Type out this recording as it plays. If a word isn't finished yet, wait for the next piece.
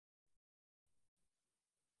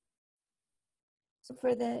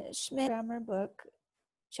For the Schmidt grammar book,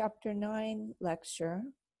 chapter 9 lecture,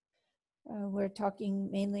 we're talking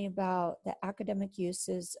mainly about the academic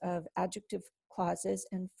uses of adjective clauses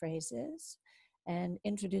and phrases and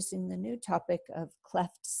introducing the new topic of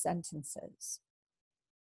cleft sentences.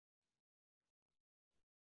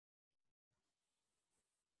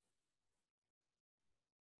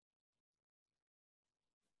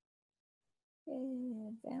 Okay,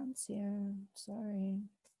 advance here, sorry.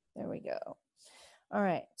 There we go. All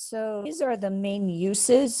right, so these are the main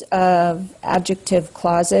uses of adjective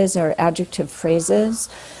clauses or adjective phrases.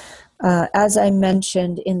 As I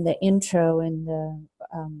mentioned in the intro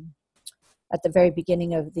at the very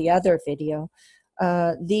beginning of the other video,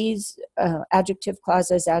 these adjective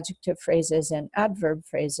clauses, adjective phrases, and adverb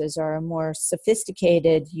phrases are a more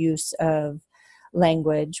sophisticated use of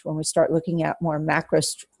language. When we start looking at more macro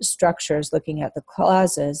structures, looking at the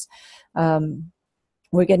clauses,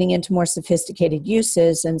 we're getting into more sophisticated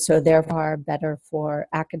uses, and so therefore better for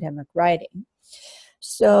academic writing.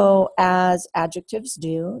 So as adjectives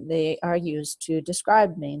do, they are used to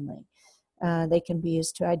describe mainly. They can be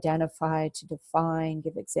used to identify, to define,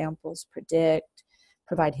 give examples, predict,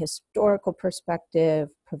 provide historical perspective,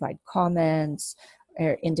 provide comments,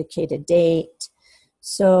 or indicate a date.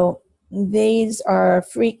 So these are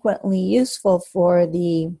frequently useful for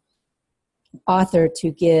the author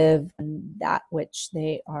to give that which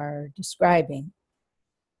they are describing.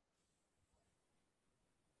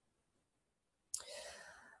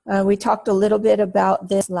 We talked a little bit about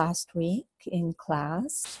this last week in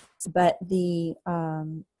class, but the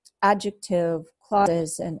adjective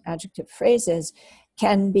clauses and adjective phrases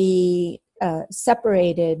can be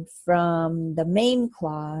separated from the main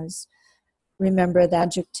clause. Remember, the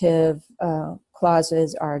adjective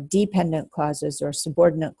clauses are dependent clauses or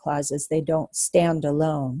subordinate clauses. They don't stand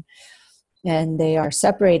alone. And they are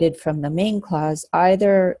separated from the main clause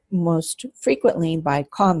either most frequently by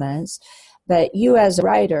commas, but you as a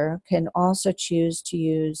writer can also choose to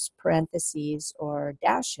use parentheses or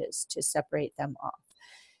dashes to separate them off.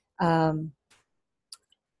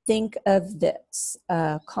 Think of this.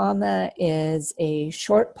 A comma is a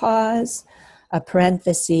short pause. A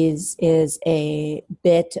parentheses is a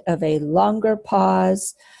bit of a longer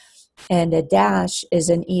pause. And a dash is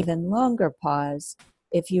an even longer pause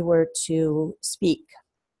if you were to speak.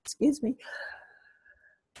 Excuse me.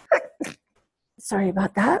 Sorry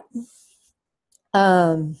about that.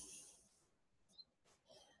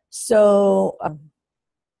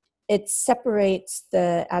 It separates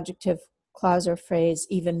the adjective clause or phrase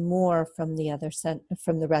even more from the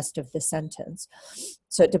from the rest of the sentence.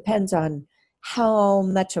 So it depends on how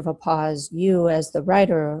much of a pause you as the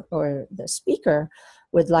writer or the speaker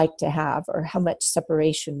would like to have, or how much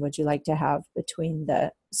separation would you like to have between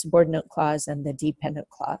the subordinate clause and the dependent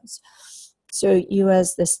clause. So you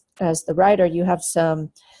as the writer, you have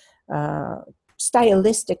some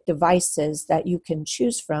stylistic devices that you can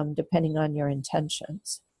choose from depending on your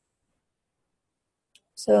intentions.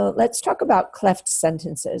 So let's talk about cleft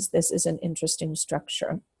sentences. This is an interesting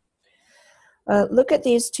structure. Look at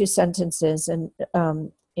these two sentences, and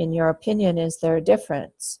in your opinion, is there a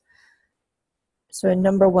difference? So in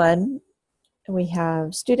number one, we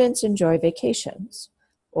have students enjoy vacations,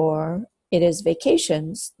 or it is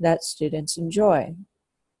vacations that students enjoy.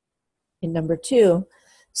 In number two,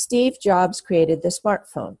 Steve Jobs created the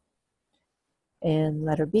smartphone. In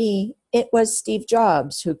letter B, it was Steve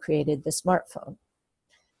Jobs who created the smartphone.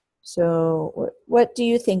 So what do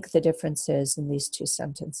you think the difference is in these two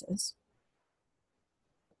sentences?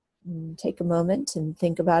 Take a moment and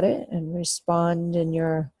think about it and respond in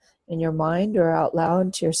your mind or out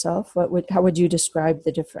loud to yourself. How would you describe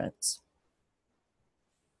the difference?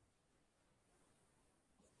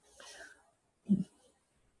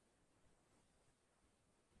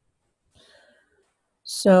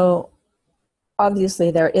 So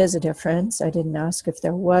obviously there is a difference. I didn't ask if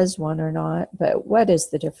there was one or not, but what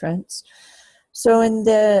is the difference? So in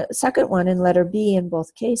the second one, in letter B, in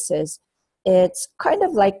both cases, it's kind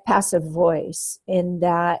of like passive voice in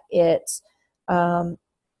that it's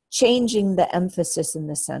changing the emphasis in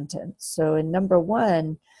the sentence. So in number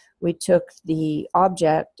one, we took the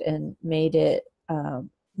object and made it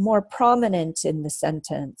more prominent in the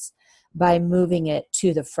sentence by moving it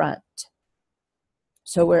to the front.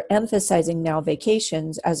 So we're emphasizing now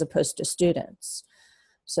vacations as opposed to students.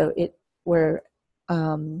 So we're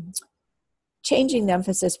changing the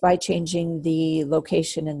emphasis by changing the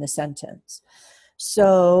location in the sentence.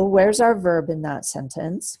 So where's our verb in that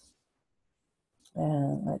sentence?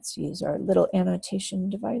 Let's use our little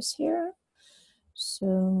annotation device here.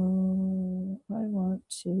 So I want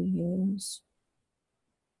to use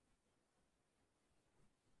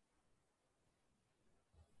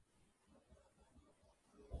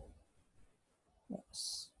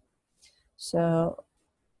Yes. So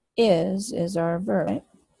is our verb, right?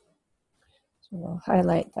 So we'll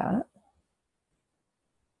highlight that.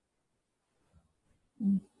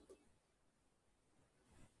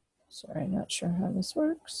 Sorry, not sure how this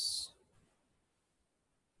works.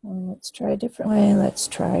 Well, let's try a different way. Let's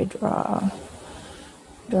try draw.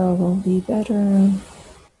 Draw will be better.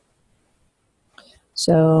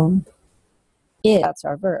 So that's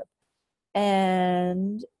our verb.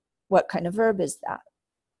 And what kind of verb is that?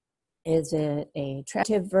 Is it a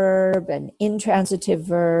transitive verb, an intransitive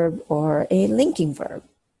verb, or a linking verb?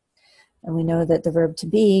 And we know that the verb to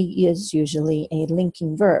be is usually a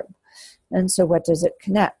linking verb. And so what does it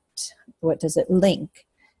connect? What does it link?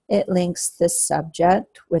 It links the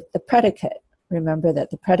subject with the predicate. Remember that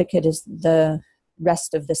the predicate is the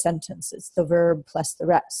rest of the sentence. It's the verb plus the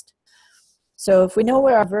rest. So if we know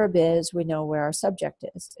where our verb is, we know where our subject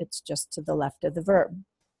is. It's just to the left of the verb.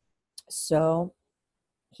 So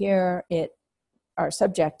here our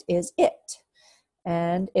subject is it.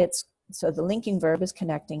 And so the linking verb is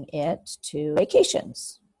connecting it to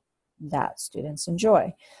vacations that students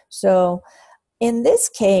enjoy. So in this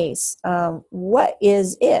case, what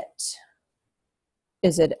is it?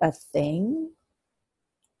 Is it a thing?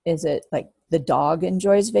 Is it like the dog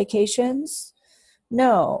enjoys vacations?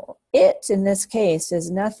 No, it in this case is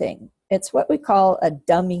nothing. It's what we call a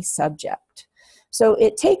dummy subject. So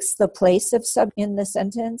it takes the place of sub in the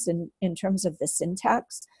sentence in terms of the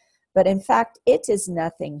syntax, but in fact, it is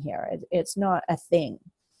nothing here. It's not a thing.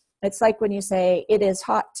 It's like when you say, it is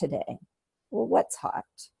hot today. Well, what's hot?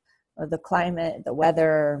 Or the climate, the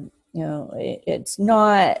weather, it's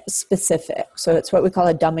not specific. So it's what we call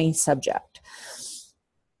a dummy subject.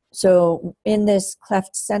 So in this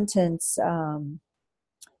cleft sentence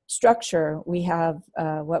structure, we have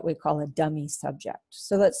what we call a dummy subject.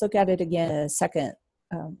 So let's look at it again, a second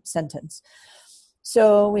sentence.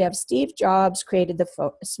 So we have Steve Jobs created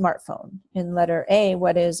the smartphone. In letter A,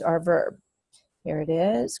 what is our verb? Here it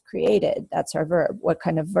is, created. That's our verb. What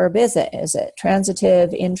kind of verb is it? Is it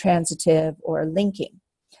transitive, intransitive, or linking?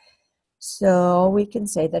 So we can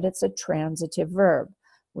say that it's a transitive verb.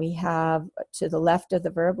 We have, to the left of the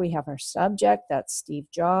verb, we have our subject, that's Steve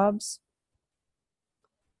Jobs.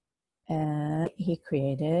 And he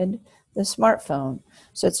created the smartphone.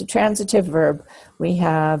 So it's a transitive verb. We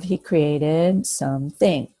have, he created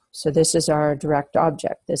something. So this is our direct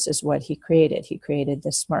object. This is what he created. He created the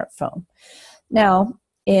smartphone. Now,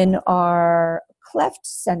 in our cleft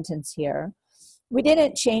sentence here, we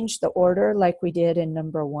didn't change the order like we did in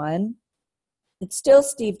number 1. It's still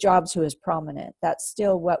Steve Jobs who is prominent. That's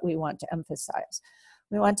still what we want to emphasize.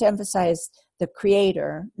 We want to emphasize the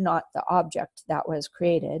creator, not the object that was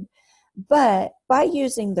created. But by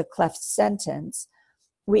using the cleft sentence,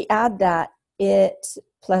 we add that it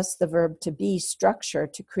plus the verb to be structure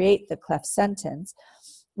to create the cleft sentence.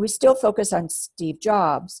 We still focus on Steve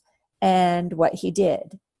Jobs and what he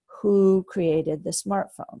did, who created the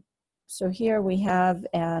smartphone. So here we have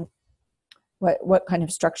what kind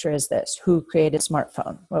of structure is this? Who created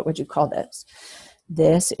smartphone? What would you call this?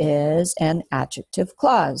 This is an adjective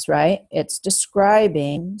clause, right? It's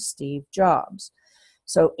describing Steve Jobs.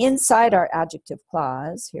 So inside our adjective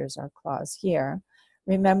clause, here's our clause here.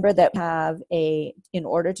 Remember that we have in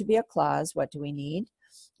order to be a clause, what do we need?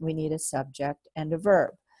 We need a subject and a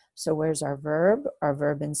verb. So where's our verb? Our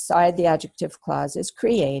verb inside the adjective clause is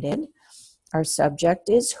created. Our subject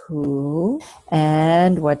is who.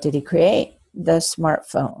 And what did he create? The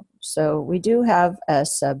smartphone. So we do have a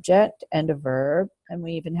subject and a verb, and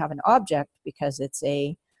we even have an object because it's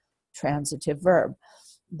a transitive verb.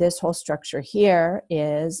 This whole structure here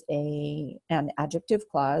is an adjective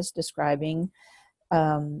clause describing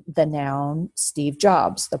the noun Steve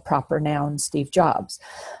Jobs, the proper noun Steve Jobs.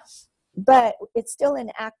 But it's still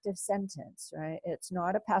an active sentence, right? It's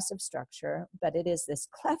not a passive structure, but it is this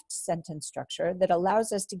cleft sentence structure that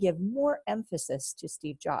allows us to give more emphasis to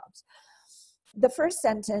Steve Jobs. The first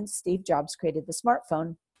sentence, Steve Jobs created the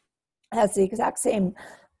smartphone, has the exact same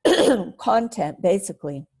content,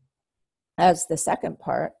 basically, as the second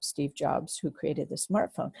part, Steve Jobs, who created the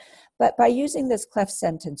smartphone. But by using this cleft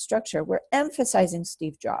sentence structure, we're emphasizing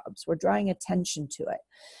Steve Jobs. We're drawing attention to it.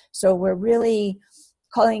 So we're really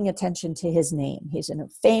calling attention to his name. He's a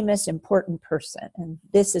famous, important person. And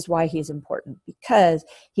this is why he's important, because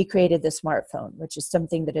he created the smartphone, which is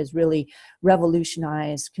something that has really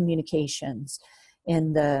revolutionized communications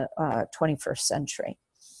in the 21st century.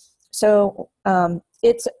 So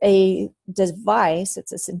it's a device,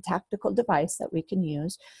 it's a syntactical device that we can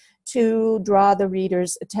use to draw the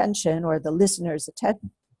reader's attention or the listener's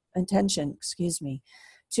attention,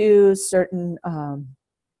 to certain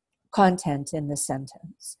content in the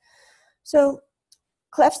sentence. So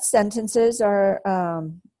cleft sentences are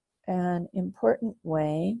an important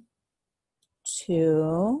way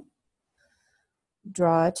to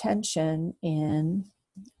draw attention in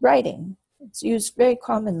writing. It's used very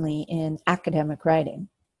commonly in academic writing.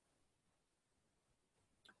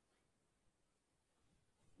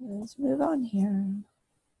 Let's move on here.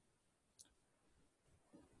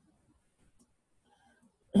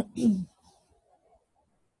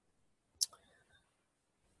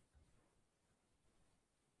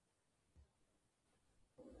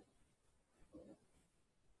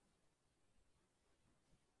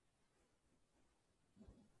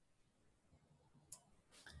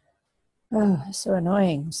 Oh, so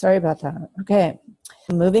annoying. Sorry about that. Okay,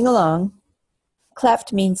 moving along.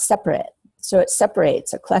 Cleft means separate. So it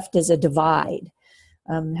separates. A cleft is a divide.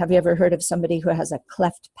 Have you ever heard of somebody who has a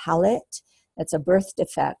cleft palate? It's a birth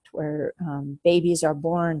defect where babies are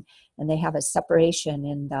born and they have a separation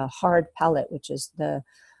in the hard palate, which is the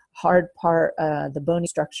hard part, the bony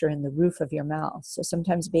structure in the roof of your mouth. So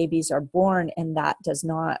sometimes babies are born and that does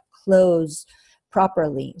not close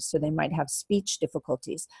properly. So they might have speech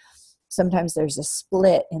difficulties. Sometimes there's a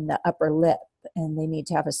split in the upper lip and they need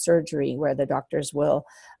to have a surgery where the doctors will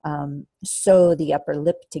sew the upper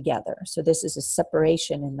lip together. So this is a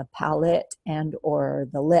separation in the palate and or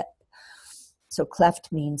the lip. So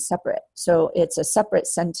cleft means separate. So it's a separate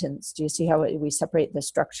sentence. Do you see how we separate the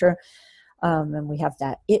structure? And we have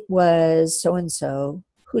that it was so-and-so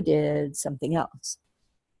who did something else.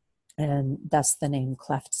 And thus the name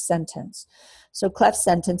cleft sentence. So cleft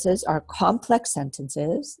sentences are complex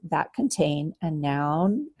sentences that contain a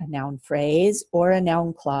noun phrase, or a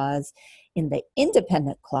noun clause in the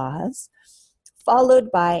independent clause,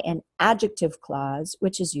 followed by an adjective clause,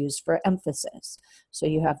 which is used for emphasis. So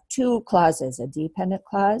you have two clauses, a dependent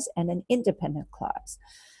clause and an independent clause.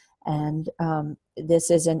 And this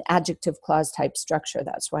is an adjective clause type structure.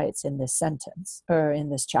 That's why it's in this sentence, or in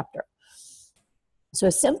this chapter. So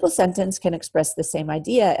a simple sentence can express the same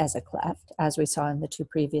idea as a cleft, as we saw in the two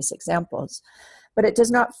previous examples, but it does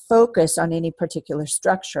not focus on any particular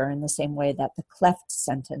structure in the same way that the cleft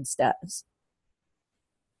sentence does.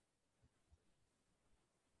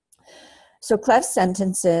 So cleft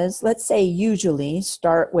sentences, let's say, usually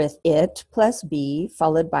start with it plus be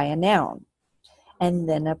followed by a noun, and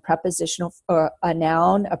then a prepositional, or a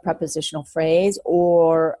noun, a prepositional phrase,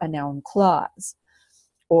 or a noun clause,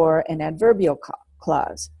 or an adverbial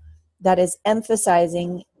clause that is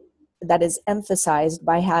emphasized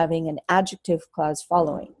by having an adjective clause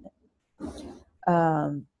following it.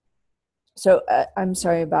 So I'm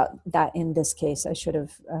sorry about that in this case. I should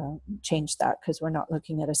have changed that because we're not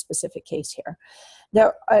looking at a specific case here.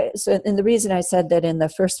 And the reason I said that in the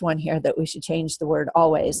first one here that we should change the word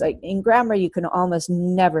always, like in grammar you can almost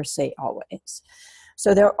never say always.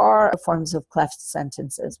 So there are forms of cleft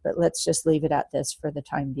sentences, but let's just leave it at this for the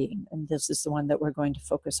time being. And this is the one that we're going to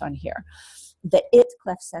focus on here. The it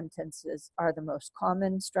cleft sentences are the most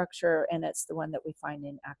common structure, and it's the one that we find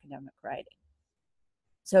in academic writing.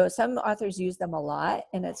 So some authors use them a lot,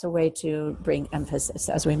 and it's a way to bring emphasis,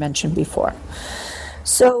 as we mentioned before.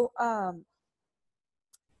 So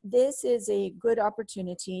this is a good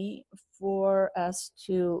opportunity for us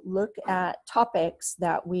to look at topics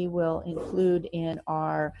that we will include in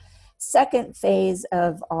our second phase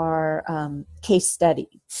of our case study.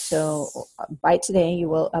 So by today, you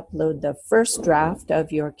will upload the first draft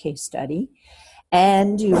of your case study,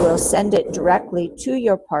 and you will send it directly to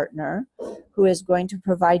your partner, who is going to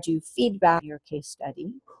provide you feedback on your case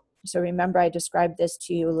study. So remember, I described this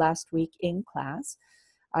to you last week in class.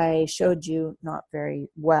 I showed you, not very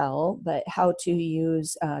well, but how to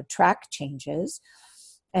use track changes.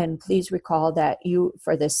 And please recall that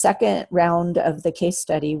for the second round of the case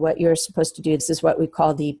study, what you're supposed to do, this is what we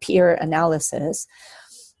call the peer analysis.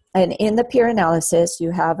 And in the peer analysis,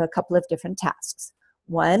 you have a couple of different tasks.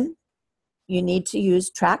 One, you need to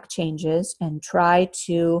use track changes and try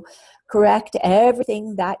to correct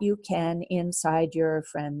everything that you can inside your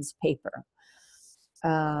friend's paper.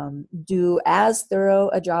 Do as thorough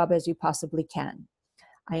a job as you possibly can.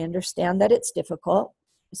 I understand that it's difficult.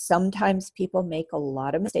 Sometimes people make a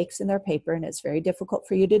lot of mistakes in their paper, and it's very difficult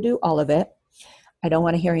for you to do all of it. I don't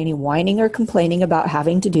want to hear any whining or complaining about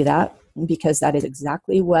having to do that, because that is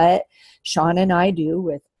exactly what Sean and I do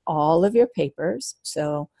with all of your papers.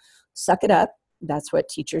 So suck it up. That's what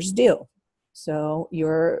teachers do. So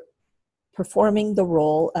you're performing the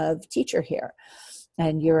role of teacher here,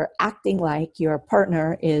 and you're acting like your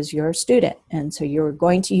partner is your student. And so you're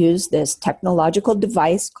going to use this technological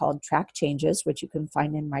device called track changes, which you can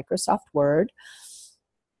find in Microsoft Word.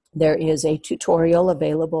 There is a tutorial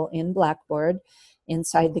available in Blackboard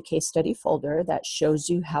inside the case study folder that shows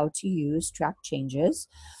you how to use track changes.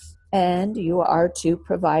 And you are to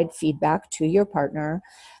provide feedback to your partner,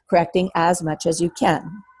 correcting as much as you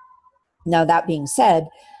can. Now, that being said,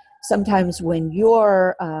 sometimes when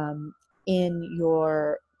you're in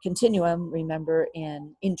your continuum, remember,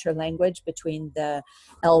 in interlanguage between the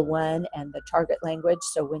L1 and the target language,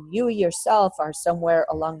 so when you yourself are somewhere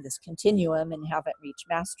along this continuum and haven't reached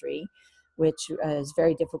mastery, which is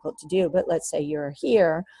very difficult to do, but let's say you're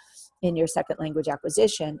here in your second language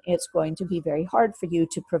acquisition, it's going to be very hard for you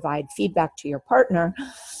to provide feedback to your partner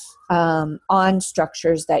on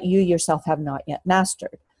structures that you yourself have not yet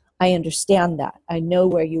mastered. I understand that. I know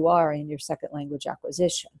where you are in your second language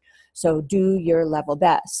acquisition. So do your level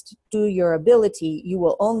best. Do your ability. You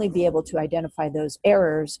will only be able to identify those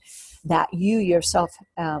errors that you yourself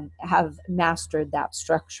have mastered that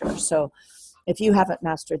structure. So if you haven't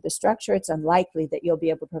mastered the structure, it's unlikely that you'll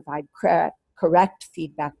be able to provide correct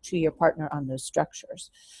feedback to your partner on those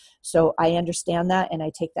structures. So I understand that, and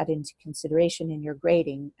I take that into consideration in your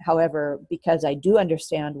grading. However, because I do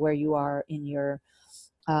understand where you are in your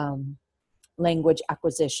language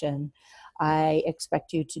acquisition, I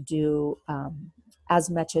expect you to do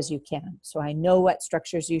as much as you can. So I know what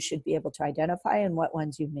structures you should be able to identify and what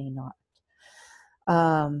ones you may not.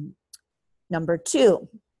 Number 2,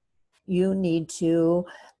 you need to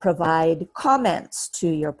provide comments to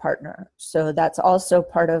your partner. So that's also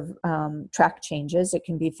part of track changes. It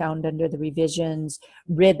can be found under the revisions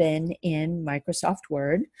ribbon in Microsoft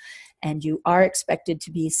Word. And you are expected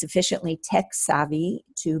to be sufficiently tech savvy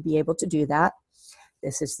to be able to do that.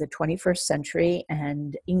 This is the 21st century,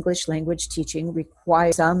 and English language teaching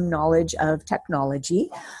requires some knowledge of technology.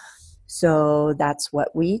 So that's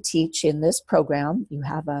what we teach in this program. You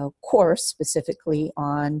have a course specifically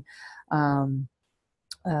on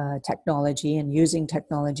technology and using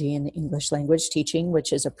technology in English language teaching,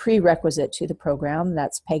 which is a prerequisite to the program.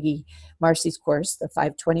 That's Peggy Marcy's course, the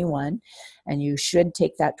 521, and you should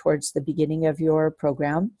take that towards the beginning of your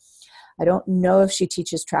program. I don't know if she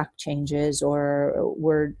teaches track changes or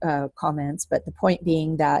word comments, but the point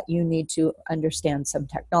being that you need to understand some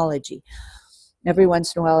technology. Every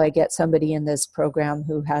once in a while, I get somebody in this program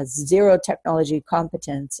who has zero technology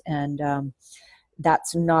competence, and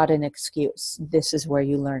that's not an excuse. This is where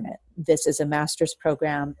you learn it. This is a master's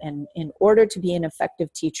program, and in order to be an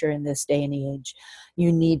effective teacher in this day and age,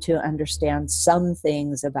 you need to understand some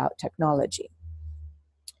things about technology.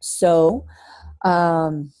 So,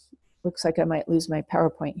 looks like I might lose my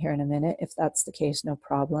PowerPoint here in a minute. If that's the case, no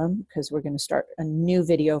problem, because we're going to start a new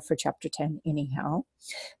video for Chapter 10 anyhow.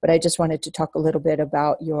 But I just wanted to talk a little bit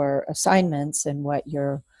about your assignments and what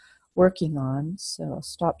you're working on. So I'll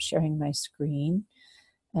stop sharing my screen,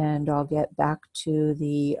 and I'll get back to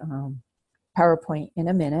the PowerPoint in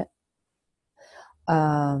a minute.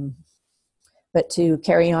 But to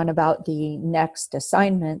carry on about the next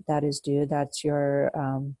assignment that is due, that's your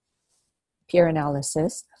peer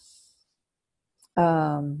analysis.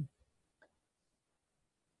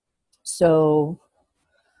 So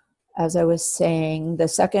as I was saying, the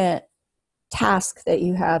second task that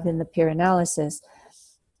you have in the peer analysis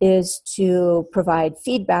is to provide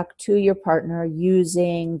feedback to your partner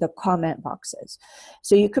using the comment boxes.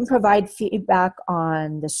 So you can provide feedback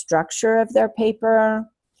on the structure of their paper,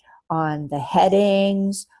 on the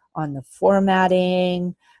headings, on the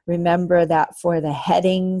formatting. Remember that for the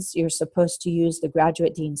headings, you're supposed to use the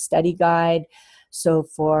Graduate Dean Study Guide. So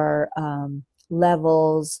for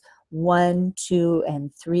levels 1, 2,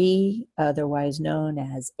 and 3, otherwise known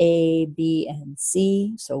as A, B, and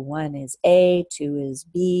C. So 1 is A, 2 is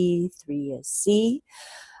B, 3 is C.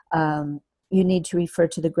 You need to refer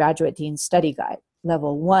to the Graduate Dean Study Guide.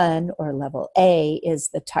 Level 1 or Level A is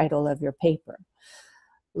the title of your paper.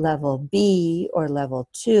 Level B or Level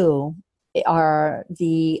 2 are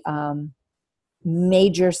the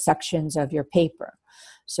major sections of your paper.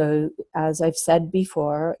 So as I've said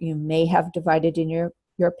before, you may have divided in your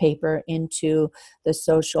paper into the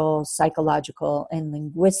social, psychological, and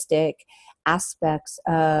linguistic aspects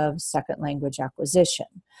of second language acquisition,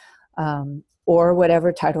 or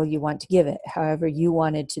whatever title you want to give it, however you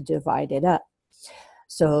wanted to divide it up.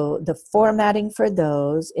 So the formatting for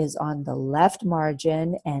those is on the left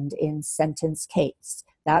margin and in sentence case.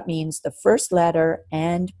 That means the first letter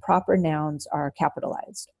and proper nouns are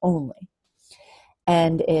capitalized only.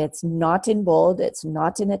 And it's not in bold, it's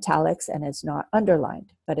not in italics, and it's not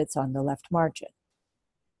underlined, but it's on the left margin.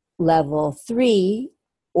 Level 3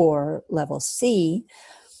 or Level C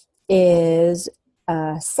is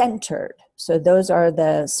centered. So those are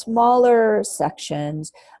the smaller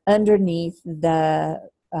sections underneath the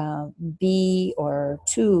B or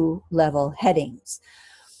 2 level headings.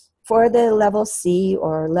 For the level C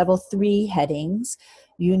or level 3 headings,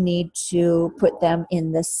 you need to put them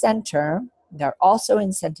in the center. They're also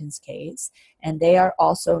in sentence case, and they are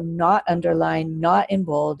also not underlined, not in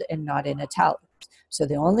bold, and not in italics. So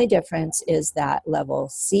the only difference is that level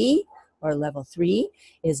C or level 3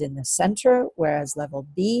 is in the center, whereas level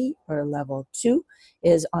B or level 2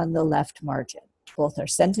 is on the left margin. Both are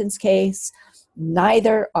sentence case.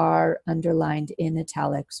 Neither are underlined in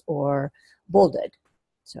italics or bolded.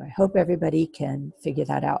 So I hope everybody can figure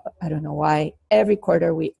that out. I don't know why every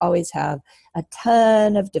quarter we always have a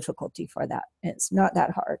ton of difficulty for that. It's not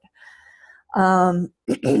that hard.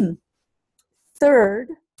 Third,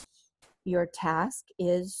 your task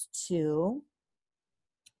is to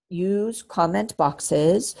use comment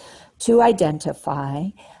boxes to identify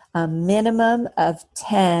a minimum of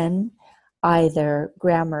 10 either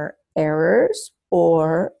grammar errors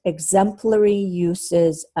or exemplary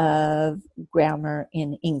uses of grammar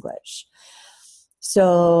in English.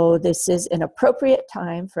 So this is an appropriate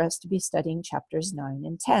time for us to be studying chapters 9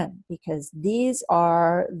 and 10, because these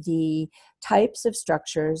are the types of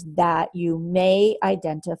structures that you may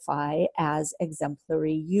identify as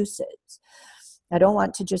exemplary uses. I don't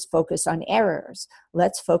want to just focus on errors.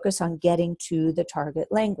 Let's focus on getting to the target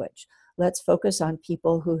language. Let's focus on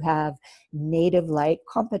people who have native-like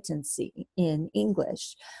competency in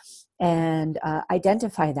English and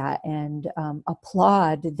identify that and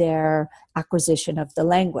applaud their acquisition of the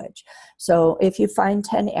language. So if you find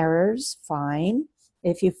 10 errors, fine.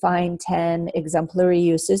 If you find 10 exemplary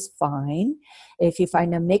uses, fine. If you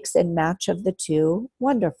find a mix and match of the two,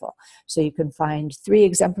 wonderful. So you can find 3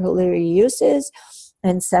 exemplary uses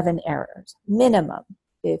and 7 errors, minimum.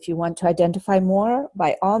 If you want to identify more,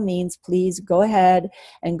 by all means, please go ahead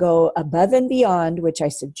and go above and beyond, which I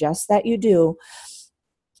suggest that you do,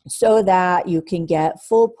 so that you can get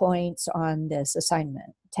full points on this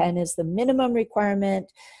assignment. 10 is the minimum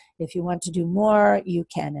requirement. If you want to do more, you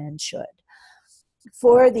can and should.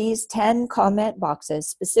 For these 10 comment boxes,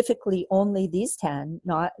 specifically only these 10,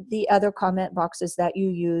 not the other comment boxes that you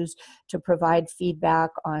use to provide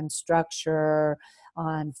feedback on structure,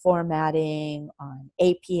 on formatting, on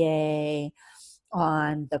APA,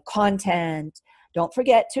 on the content. Don't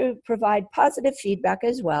forget to provide positive feedback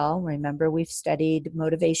as well. Remember, we've studied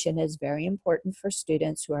motivation is very important for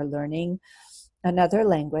students who are learning another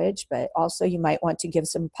language, but also you might want to give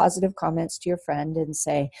some positive comments to your friend and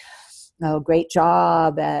say, oh, great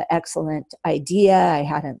job, excellent idea. I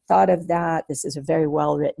hadn't thought of that. This is a very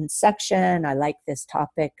well-written section. I like this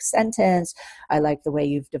topic sentence. I like the way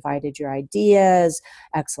you've divided your ideas.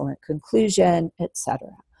 Excellent conclusion, etc.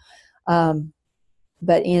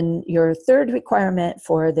 But in your third requirement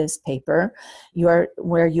for this paper,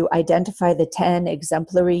 where you identify the 10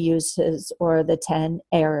 exemplary uses or the 10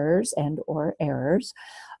 errors or errors,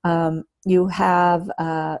 you have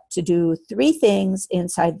to do 3 things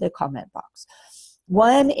inside the comment box.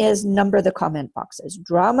 One is number the comment boxes.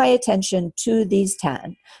 Draw my attention to these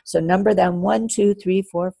 10. So number them 1, 2, 3,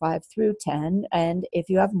 4, 5 through 10. And if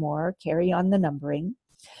you have more, carry on the numbering.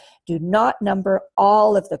 Do not number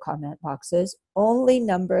all of the comment boxes. Only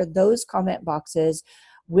number those comment boxes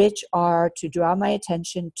which are to draw my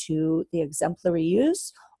attention to the exemplary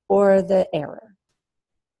use or the error.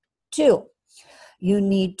 2, you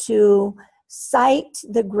need to cite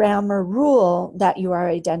the grammar rule that you are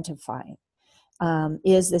identifying.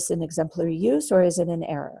 Is this an exemplary use or is it an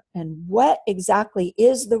error? And what exactly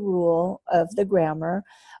is the rule of the grammar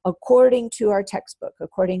according to our textbook,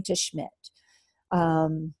 according to Schmidt?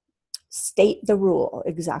 State the rule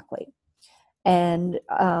exactly. And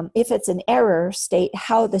if it's an error, state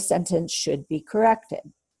how the sentence should be corrected.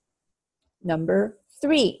 Number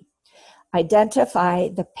 3, identify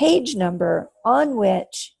the page number on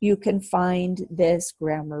which you can find this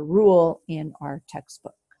grammar rule in our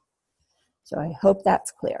textbook. So I hope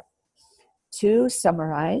that's clear. To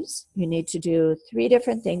summarize, you need to do 3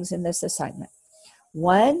 different things in this assignment.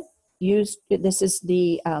 1, this is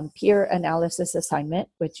the peer analysis assignment,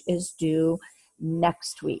 which is due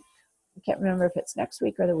next week. I can't remember if it's next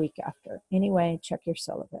week or the week after. Anyway, check your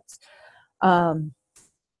syllabus. I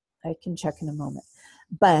can check in a moment.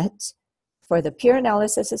 But for the peer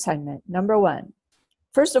analysis assignment, number 1,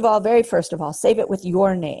 very first of all, save it with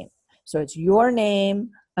your name. So it's your name,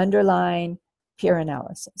 underline, peer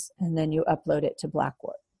analysis, and then you upload it to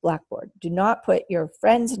Blackboard. Do not put your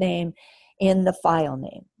friend's name in the file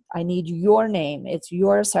name. I need your name. It's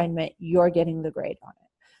your assignment. You're getting the grade on it.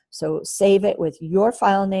 So save it with your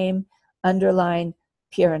file name, underline,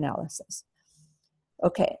 peer analysis.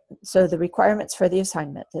 Okay, so the requirements for the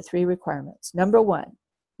assignment, the 3 requirements. Number 1,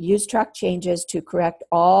 use track changes to correct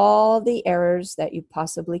all the errors that you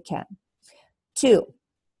possibly can. 2,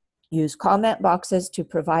 use comment boxes to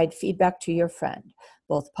provide feedback to your friend,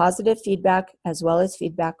 both positive feedback as well as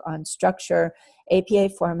feedback on structure, APA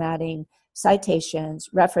formatting, citations,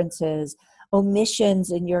 references,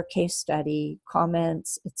 omissions in your case study,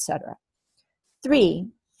 comments, etc. 3,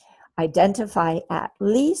 identify at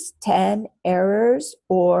least 10 errors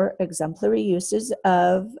or exemplary uses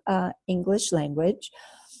of English language,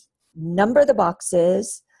 number the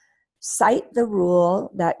boxes, cite the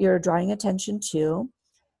rule that you're drawing attention to,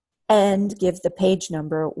 and give the page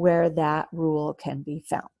number where that rule can be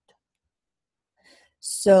found.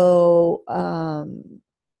 So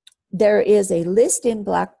there is a list in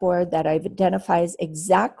Blackboard that identifies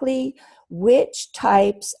exactly which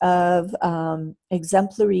types of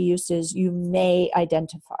exemplary uses you may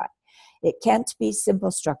identify. It can't be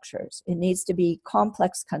simple structures. It needs to be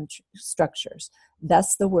complex structures.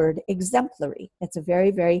 Thus the word exemplary. It's a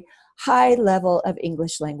very, very high level of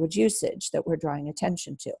English language usage that we're drawing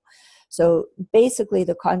attention to. So basically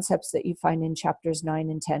the concepts that you find in chapters 9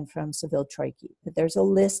 and 10 from Seville Troiki. But there's a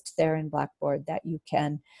list there in Blackboard that you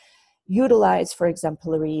can utilize for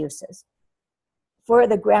exemplary uses. For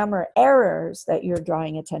the grammar errors that you're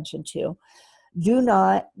drawing attention to, do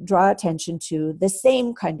not draw attention to the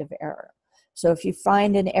same kind of error. So if you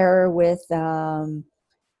find an error with the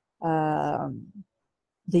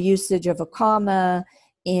usage of a comma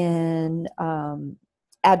in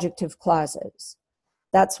adjective clauses,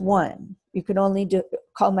 that's one. You can only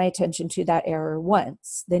call my attention to that error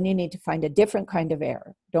once. Then you need to find a different kind of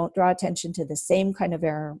error. Don't draw attention to the same kind of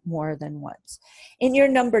error more than once. In your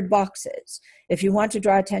numbered boxes, if you want to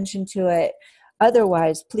draw attention to it,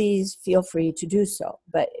 otherwise, please feel free to do so.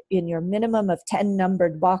 But in your minimum of 10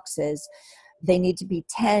 numbered boxes, they need to be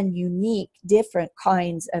 10 unique, different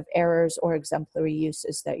kinds of errors or exemplary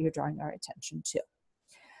uses that you're drawing our attention to.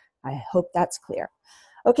 I hope that's clear.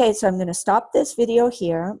 Okay, so I'm going to stop this video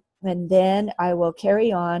here, and then I will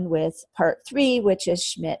carry on with part 3, which is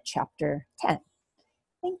Schmidt chapter 10.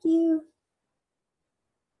 Thank you.